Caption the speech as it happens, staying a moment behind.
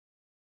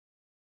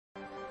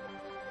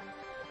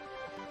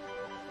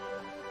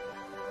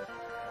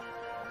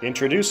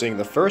Introducing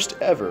the first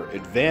ever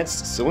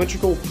advanced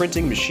cylindrical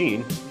printing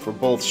machine for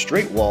both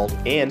straight-walled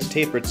and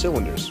tapered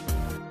cylinders.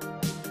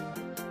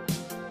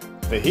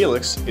 The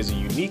Helix is a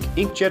unique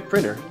inkjet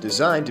printer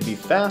designed to be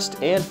fast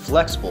and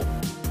flexible.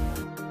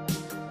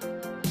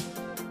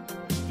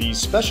 The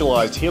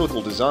specialized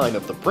helical design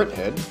of the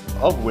printhead,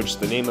 of which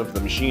the name of the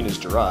machine is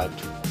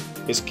derived,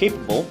 is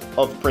capable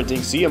of printing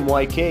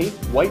CMYK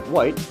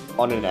white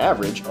on an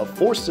average of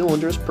 4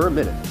 cylinders per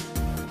minute.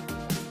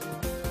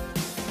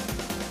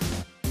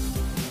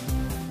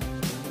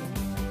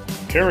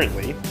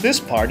 Currently, this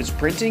part is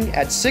printing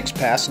at 6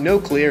 pass no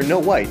clear no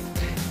white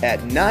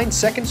at 9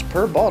 seconds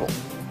per bottle.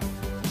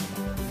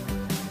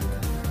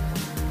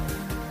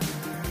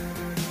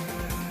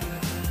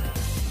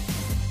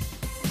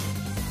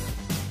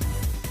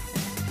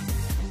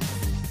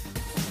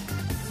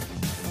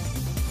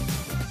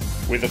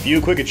 With a few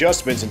quick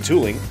adjustments and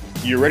tooling,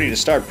 you're ready to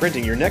start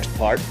printing your next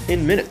part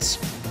in minutes.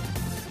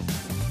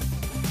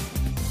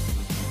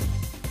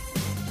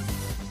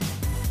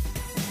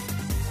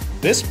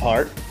 This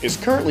part is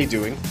currently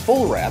doing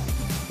full wrap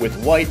with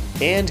white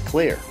and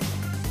clear.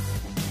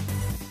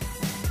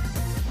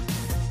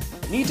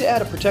 Need to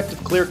add a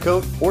protective clear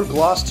coat or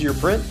gloss to your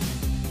print?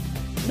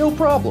 No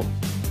problem.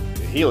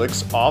 The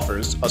Helix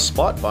offers a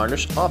spot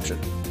varnish option.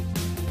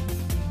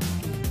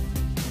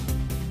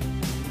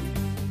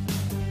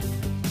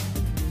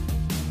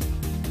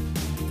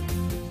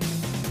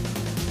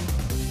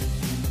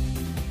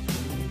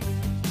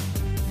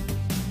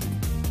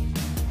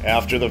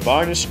 After the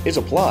varnish is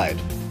applied,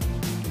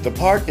 the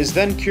part is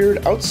then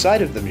cured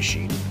outside of the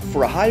machine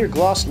for a higher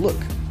gloss look.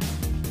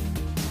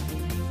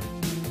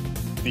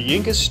 The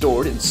ink is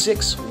stored in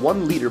 6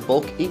 1-liter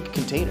bulk ink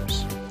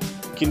containers,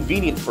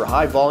 convenient for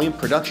high volume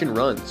production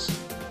runs.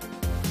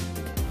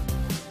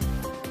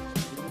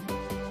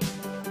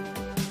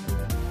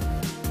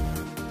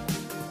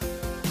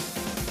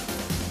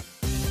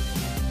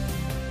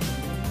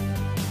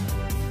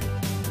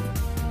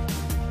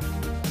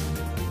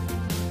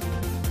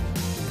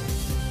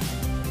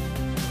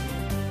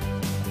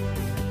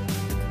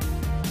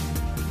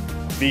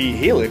 The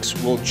Helix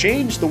will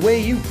change the way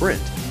you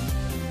print.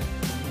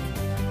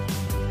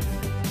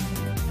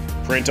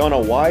 Print on a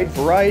wide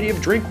variety of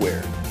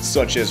drinkware,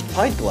 such as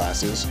pint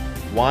glasses,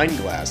 wine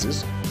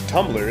glasses,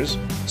 tumblers,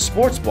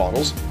 sports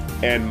bottles,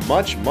 and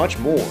much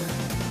more.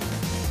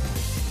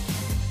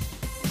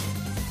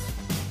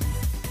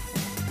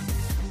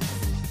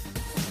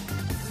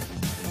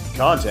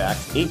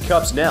 Contact Ink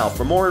Cups now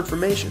for more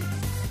information.